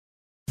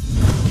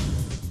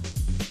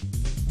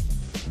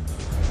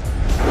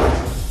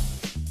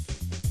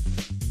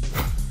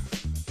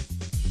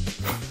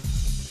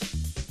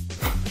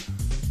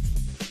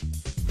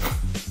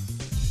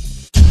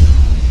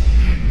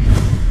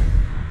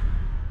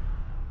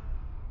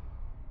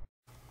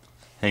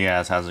Hey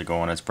guys, how's it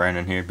going? It's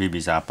Brandon here,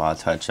 BB's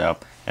iPod Touch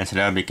Up, and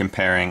today I'll be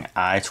comparing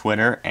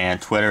iTwitter and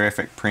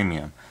Twitterrific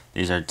Premium.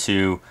 These are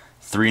two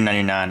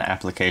 $3.99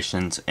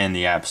 applications in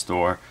the App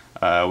Store,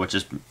 which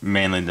is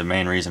mainly the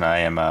main reason I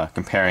am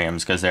comparing them,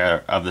 is because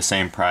they're of the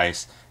same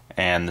price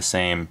and the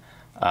same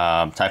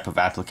type of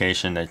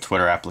application, a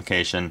Twitter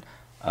application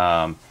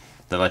that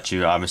lets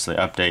you obviously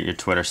update your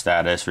Twitter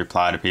status,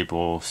 reply to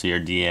people, see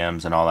your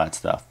DMs, and all that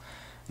stuff.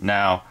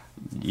 Now,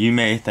 you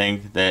may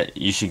think that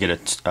you should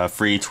get a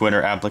free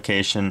Twitter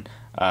application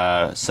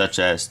such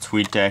as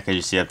TweetDeck, as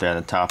you see up there in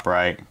the top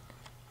right,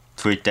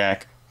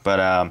 TweetDeck,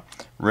 but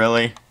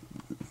really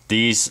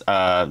these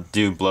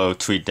do blow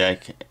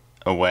TweetDeck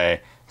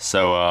away.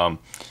 So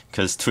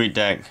because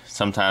TweetDeck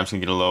sometimes can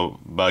get a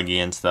little buggy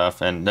and stuff,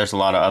 and there's a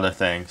lot of other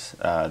things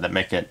that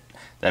make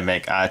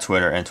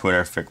iTwitter and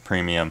Twitterrific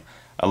Premium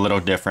a little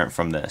different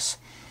from this.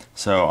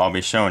 So I'll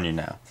be showing you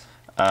now.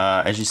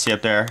 As you see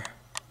up there,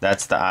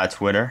 that's the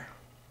iTwitter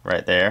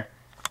right there.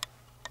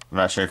 I'm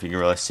not sure if you can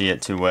really see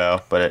it too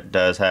well, but it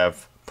does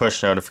have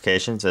push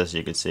notifications. As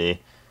you can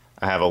see,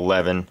 I have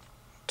 11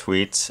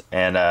 tweets,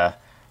 and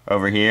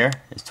over here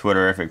is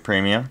Twitterrific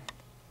Premium.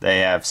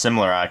 They have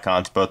similar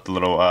icons, both the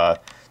little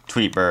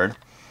tweet bird.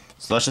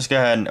 So let's just go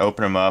ahead and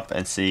open them up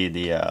and see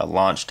the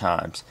launch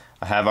times.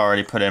 I have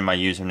already put in my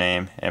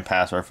username and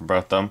password for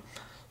both of them.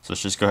 So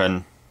let's just go ahead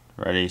and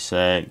ready,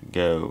 set,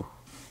 go.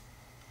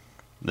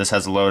 This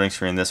has a loading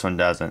screen, this one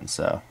doesn't,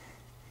 so.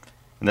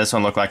 And this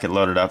one looked like it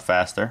loaded up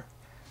faster.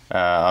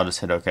 I'll just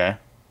hit OK.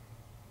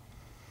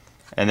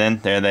 And then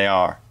there they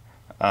are.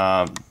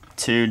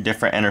 Two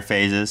different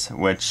interfaces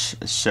which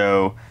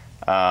show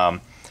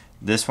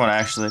this one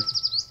actually,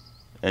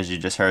 as you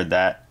just heard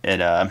that,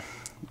 it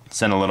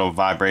sent a little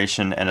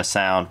vibration and a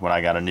sound when I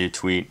got a new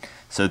tweet.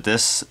 So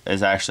this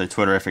is actually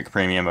Twitterrific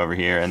Premium over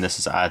here, and this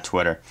is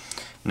iTwitter.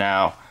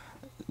 Now,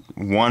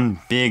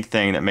 one big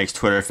thing that makes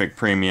Twitterrific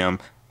Premium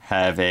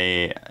have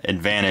a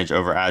advantage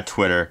over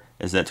iTwitter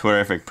is that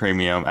Twitterrific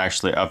Premium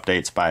actually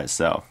updates by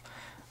itself.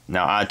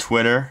 Now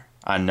iTwitter,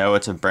 I know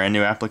it's a brand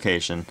new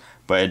application,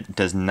 but it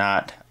does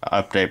not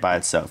update by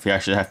itself. You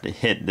actually have to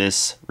hit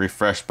this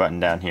refresh button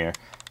down here.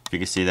 If you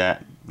can see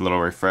that little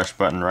refresh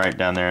button right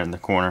down there in the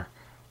corner.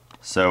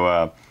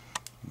 So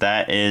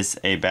that is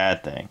a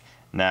bad thing.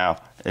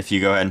 Now if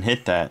you go ahead and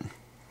hit that,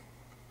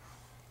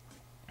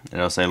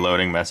 it'll say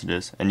loading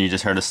messages, and you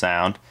just heard a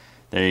sound.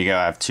 There you go,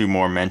 I have two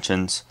more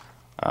mentions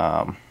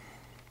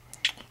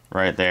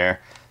right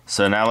there.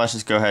 So now let's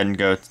just go ahead and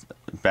go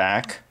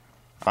back.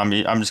 I'm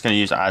just going to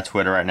use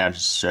iTwitter right now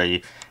just to show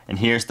you. And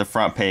here's the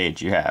front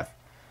page you have.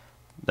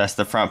 That's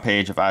the front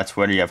page of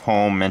iTwitter. You have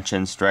home,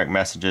 mentions, direct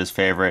messages,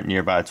 favorite,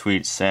 nearby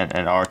tweets, sent,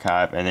 and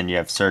archive. And then you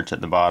have search at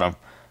the bottom.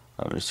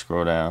 I'll just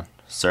scroll down.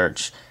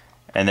 Search.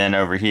 And then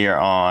over here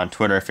on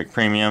Twitterrific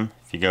Premium,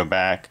 if you go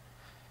back,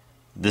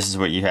 this is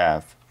what you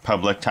have.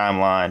 Public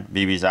timeline,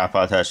 BB's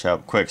iPod Touch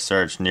Help, quick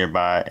search,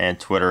 nearby, and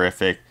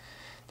Twitterrific.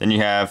 Then you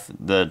have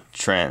the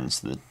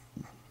trends.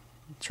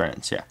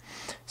 Yeah.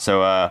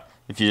 So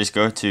if you just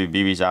go to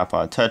BB's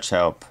iPod Touch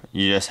Help,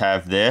 you just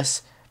have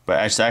this,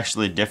 but it's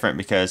actually different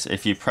because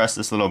if you press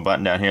this little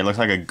button down here, it looks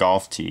like a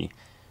golf tee.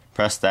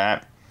 Press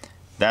that.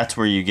 That's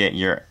where you get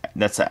your,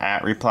 that's the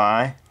 @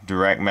 reply,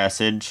 direct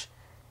message,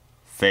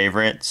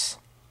 favorites.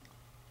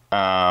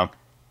 What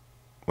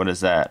is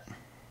that?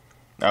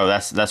 Oh,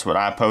 that's what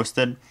I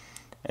posted.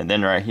 And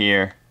then right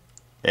here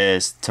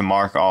is to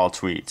mark all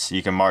tweets.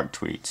 You can mark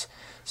tweets.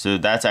 So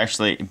that's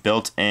actually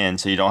built in,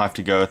 so you don't have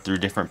to go through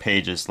different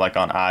pages like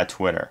on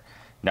iTwitter.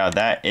 Now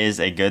that is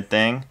a good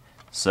thing.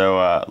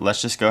 So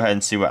let's just go ahead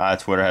and see what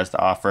iTwitter has to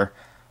offer.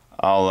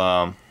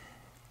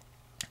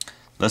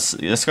 Let's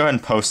go ahead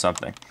and post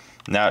something.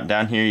 Now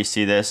down here you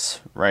see this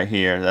right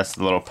here. That's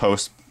the little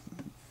post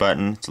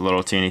button. It's a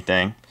little teeny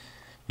thing.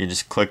 You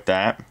just click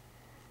that,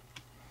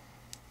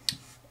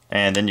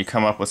 and then you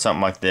come up with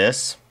something like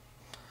this.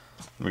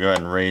 Let me go ahead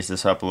and raise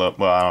this up a little.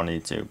 Well, I don't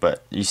need to,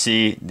 but you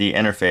see the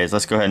interface.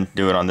 Let's go ahead and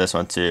do it on this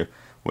one too.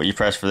 What you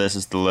press for this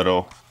is the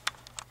little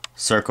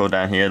circle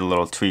down here, the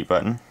little tweet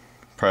button.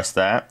 Press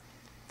that,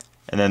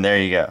 and then there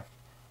you go.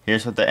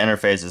 Here's what the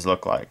interfaces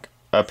look like.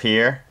 Up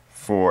here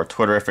for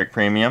Twitterrific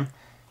Premium,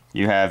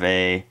 you have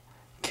a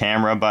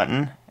camera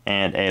button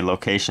and a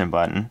location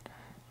button,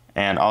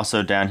 and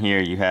also down here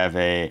you have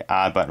a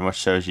eye button which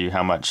shows you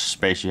how much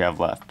space you have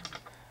left.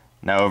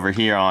 Now over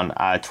here on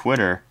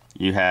iTwitter,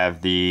 you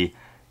have the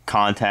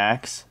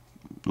contacts,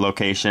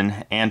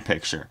 location, and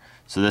picture.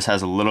 So this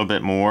has a little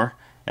bit more,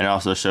 and it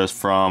also shows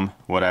from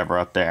whatever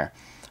up there.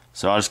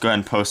 So I'll just go ahead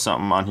and post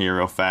something on here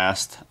real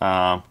fast.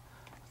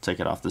 Take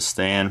it off the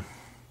stand.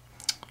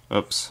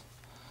 Oops.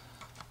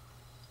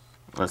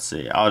 Let's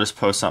see. I'll just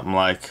post something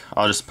like,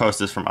 I'll just post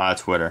this from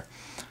iTwitter.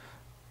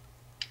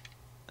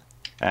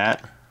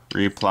 @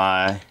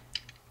 reply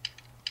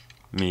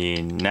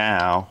me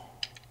now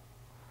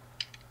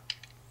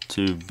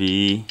to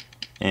be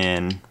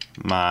in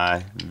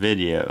my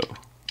video,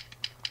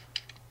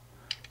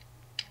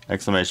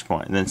 exclamation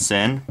point, and then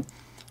send,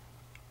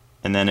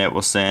 and then it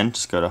will send.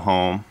 Just go to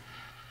home,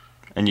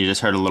 and you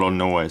just heard a little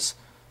noise.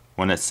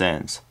 when it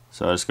sends.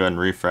 So I'll just go ahead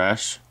and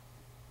refresh,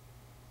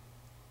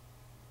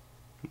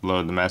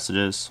 load the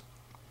messages.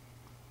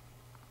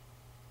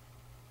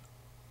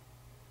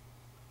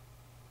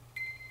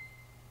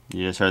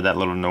 You just heard that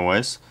little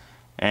noise,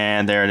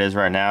 and there it is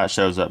right now. It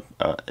shows up.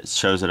 It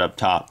shows it up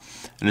top,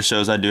 and it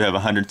shows I do have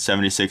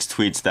 176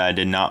 tweets that I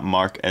did not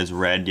mark as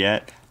read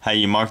yet. How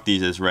you mark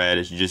these as read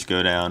is you just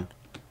go down.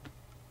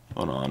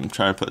 Hold on, I'm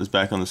trying to put this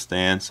back on the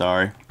stand.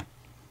 Sorry.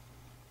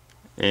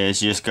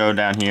 Is you just go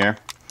down here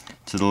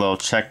to the little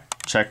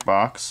check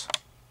box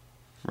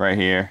right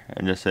here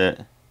and just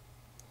hit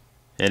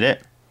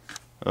it.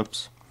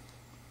 Oops.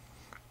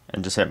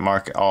 And just hit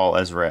mark all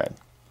as read.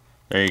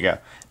 There you go.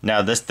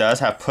 Now this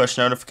does have push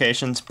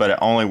notifications, but it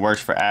only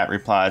works for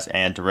 @replies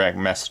and direct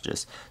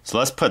messages. So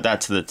let's put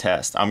that to the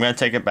test. I'm going to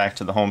take it back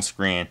to the home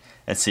screen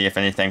and see if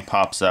anything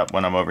pops up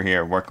when I'm over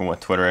here working with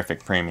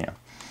Twitterrific Premium.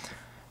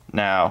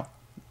 Now,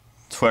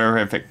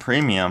 Twitterrific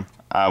Premium,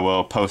 I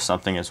will post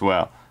something as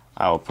well.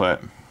 I will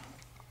put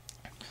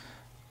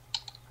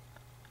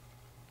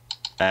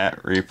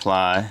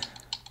 @reply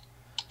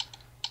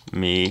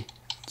me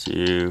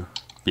to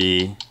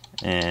be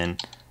in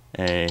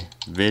a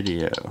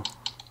video.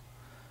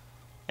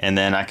 And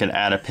then I can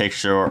add a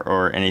picture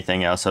or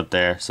anything else up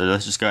there. So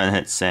let's just go ahead and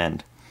hit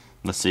send.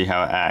 Let's see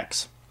how it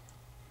acts.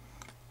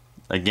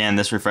 Again,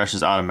 this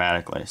refreshes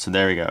automatically. So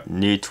there we go.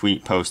 New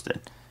tweet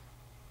posted.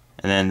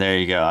 And then there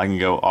you go. I can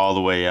go all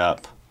the way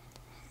up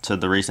to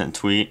the recent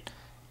tweet.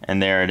 And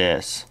there it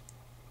is.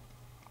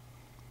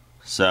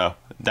 So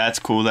that's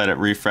cool that it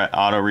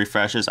auto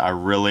refreshes. I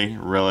really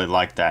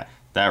like that.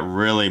 That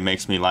really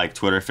makes me like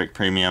Twitterrific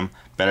Premium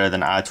better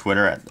than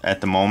iTwitter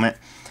at the moment.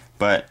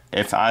 But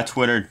if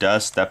iTwitter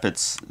does step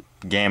its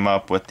game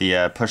up with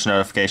the push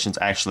notifications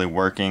actually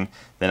working,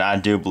 then I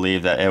do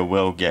believe that it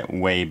will get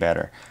way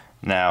better.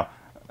 Now,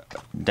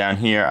 down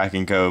here I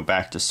can go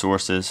back to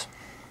sources.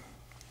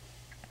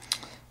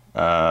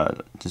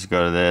 Just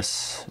go to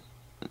this.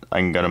 I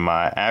can go to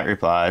my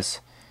 @replies.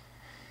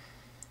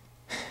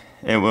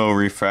 It will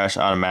refresh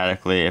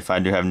automatically if I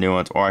do have new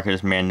ones, or I can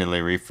just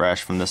manually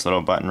refresh from this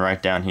little button right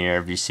down here.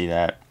 If you see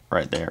that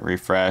right there,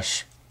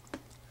 refresh.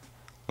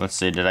 Let's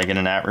see, did I get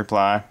an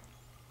 @reply?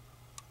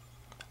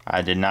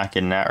 I did not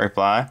get an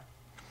 @reply.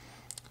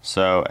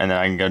 So, and then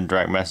I can go to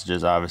direct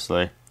messages,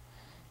 obviously.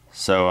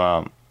 So,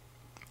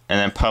 and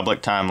then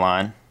public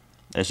timeline.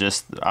 It's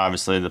just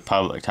obviously the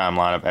public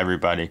timeline of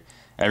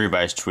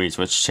everybody's tweets,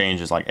 which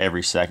changes like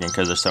every second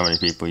because there's so many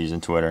people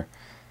using Twitter.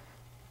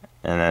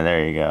 And then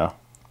there you go.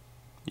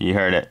 You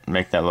heard it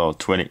make that little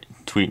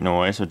tweet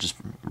noise, which is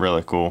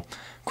really cool.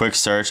 Quick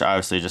search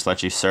obviously just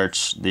lets you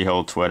search the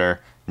whole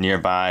Twitter.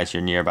 Nearby is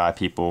your nearby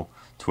people.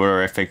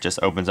 Twitterrific just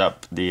opens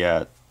up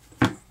the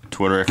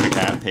Twitterrific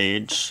app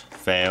page.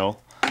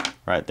 Fail.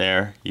 Right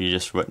there. You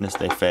just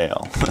witnessed a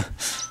fail.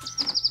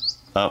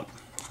 Oh,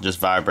 just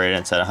vibrated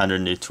and said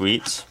 100 new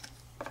tweets.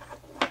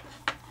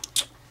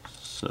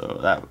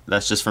 So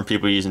that's just from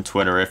people using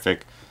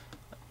Twitterrific.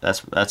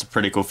 That's a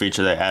pretty cool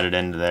feature they added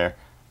into there.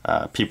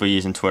 People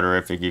using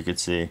Twitterrific, you could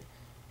see.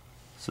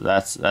 So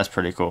that's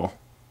pretty cool.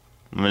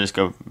 Let me just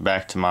go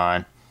back to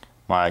my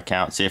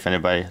account, see if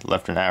anybody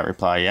left an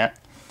 @reply yet.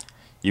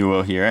 You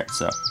will hear it.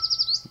 So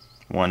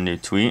one new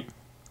tweet.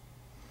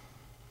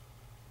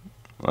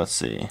 Let's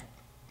see.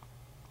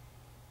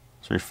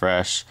 Let's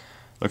refresh.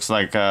 Looks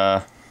like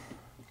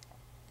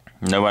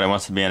nobody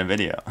wants to be in a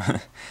video.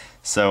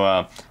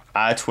 So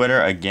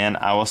iTwitter, again,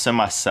 I will send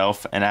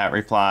myself an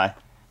 @reply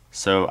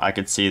so I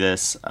could see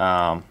this.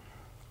 Let's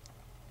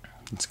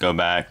go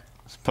back.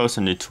 Let's post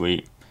a new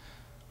tweet.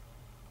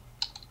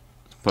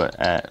 Let's put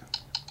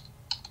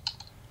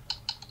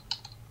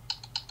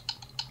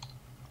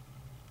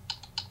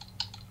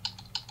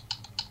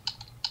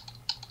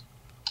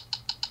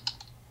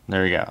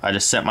There we go. I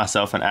just sent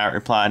myself an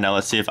 @reply. Now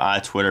let's see if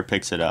iTwitter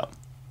picks it up.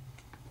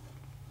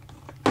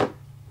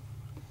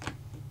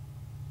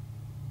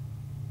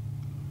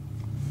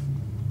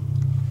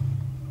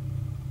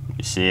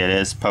 You see it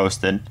is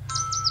posted.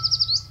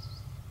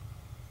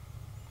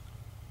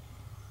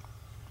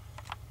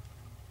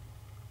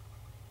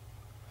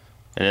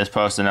 It is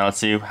posted. Now let's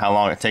see how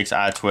long it takes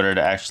iTwitter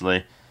to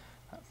actually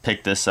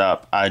pick this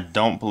up. I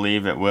don't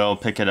believe it will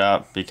pick it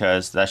up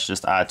because that's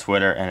just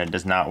iTwitter and it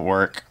does not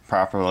work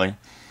properly.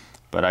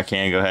 But I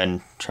can go ahead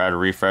and try to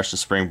refresh the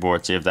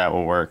springboard, see if that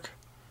will work.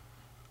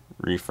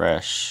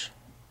 Refresh.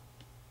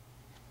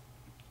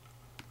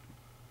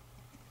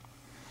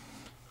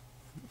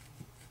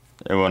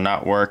 It will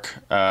not work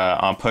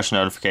on push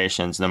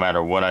notifications no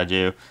matter what I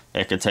do.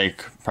 It could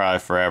take probably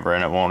forever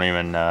and it won't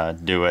even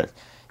do it.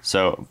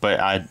 So, but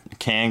I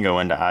can go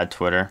into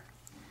iTwitter.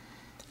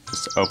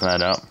 Just open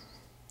that up.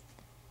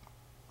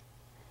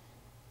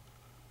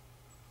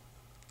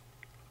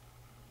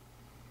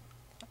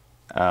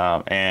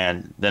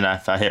 And then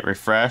if I hit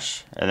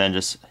refresh and then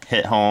just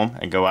hit home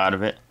and go out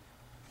of it,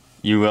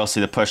 you will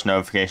see the push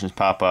notifications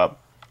pop up.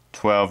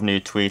 12 new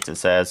tweets, it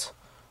says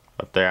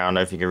up there. I don't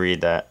know if you can read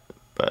that,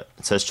 but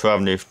it says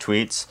 12 new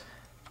tweets.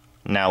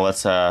 Now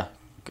let's go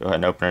ahead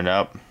and open it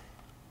up.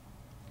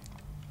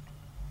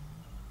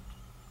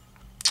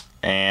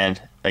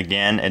 and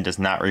again, it does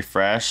not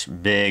refresh.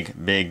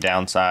 Big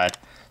downside.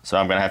 So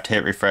I'm gonna have to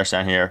hit refresh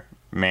down here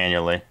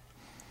manually.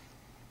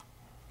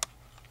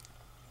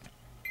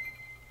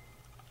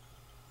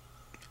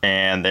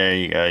 And there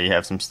you go, you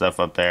have some stuff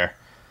up there.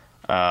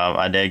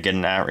 I did get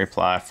an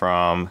reply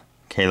from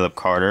Caleb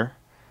Carter,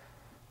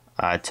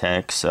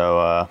 iTech.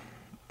 So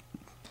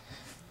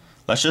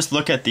let's just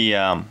look at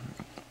the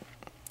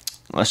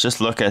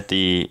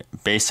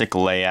basic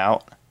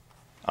layout.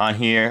 On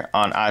here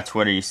on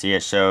iTwitter, you see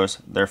it shows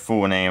their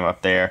full name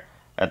up there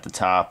at the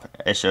top.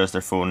 It shows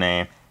their full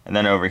name, and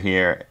then over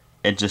here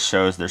it just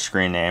shows their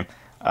screen name,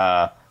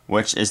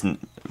 which is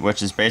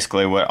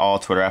basically what all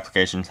Twitter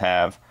applications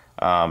have.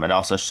 It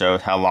also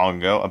shows how long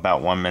ago,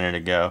 about 1 minute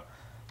ago,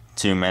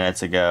 2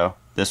 minutes ago.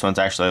 This one's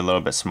actually a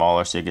little bit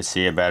smaller so you can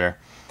see it better.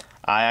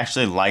 I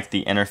actually like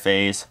the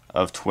interface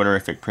of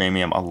Twitterific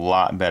Premium a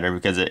lot better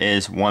because it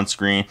is one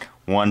screen,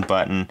 one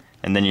button,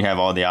 and then you have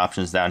all the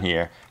options down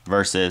here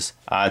versus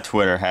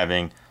iTwitter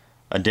having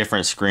a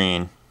different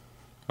screen.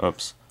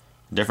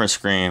 Different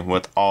screen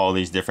with all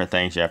these different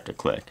things you have to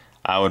click.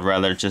 I would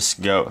rather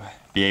just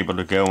be able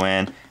to go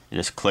in and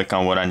just click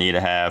on what I need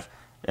to have,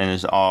 and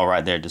it's all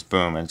right there. Just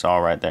boom, and it's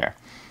all right there.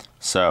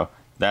 So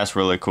that's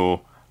really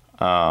cool.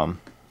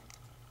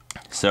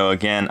 So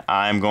again,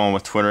 I'm going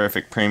with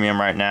Twitterific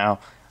Premium right now.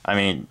 I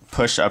mean,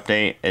 push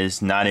update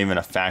is not even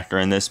a factor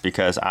in this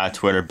because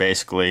iTwitter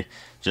basically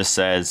just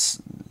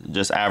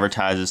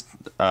advertises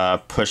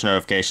push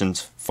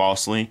notifications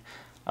falsely.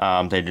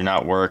 They do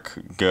not work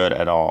good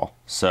at all.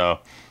 So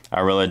I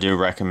really do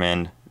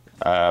recommend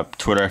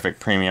Twitterific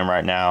Premium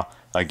right now.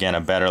 Again,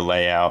 a better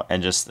layout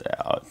and just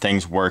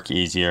things work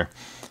easier.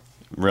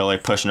 Really,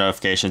 push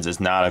notifications is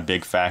not a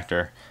big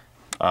factor,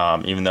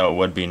 even though it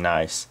would be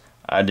nice.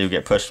 I do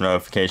get push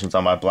notifications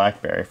on my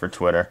BlackBerry for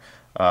Twitter.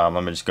 Let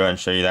me just go ahead and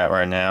show you that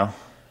right now.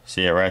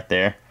 See it right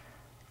there?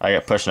 I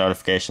get push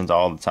notifications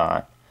all the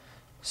time.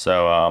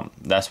 So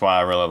that's why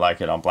I really like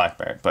it on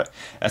BlackBerry. But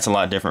that's a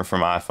lot different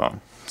from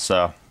iPhone.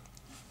 So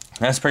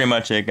that's pretty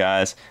much it,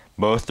 guys.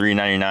 Both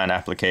 $3.99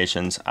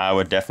 applications. I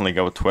would definitely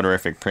go with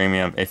Twitterific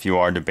Premium if you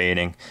are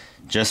debating,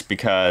 just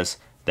because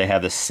they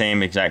have the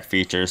same exact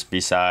features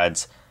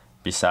besides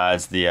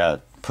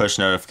the push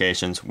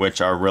notifications,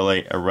 which are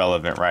really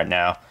irrelevant right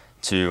now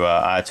to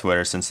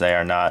iTwitter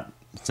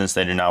since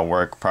they do not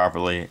work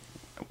properly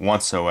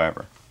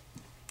whatsoever.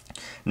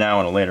 Now,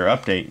 in a later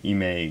update, you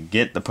may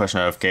get the push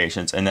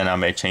notifications, and then I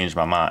may change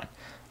my mind.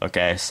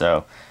 Okay,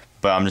 so,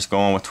 but I'm just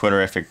going with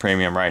Twitterific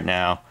Premium right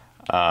now.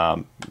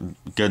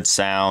 Good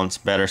sounds,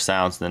 better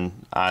sounds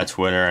than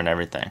iTwitter and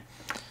everything.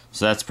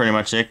 So that's pretty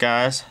much it,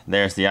 guys.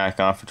 There's the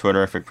icon for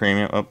Twitterific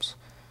Premium. Oops,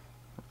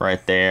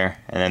 right there,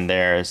 and then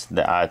there's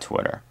the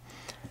iTwitter.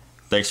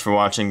 Thanks for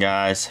watching,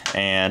 guys,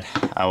 and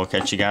I will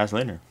catch you guys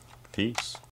later. Peace.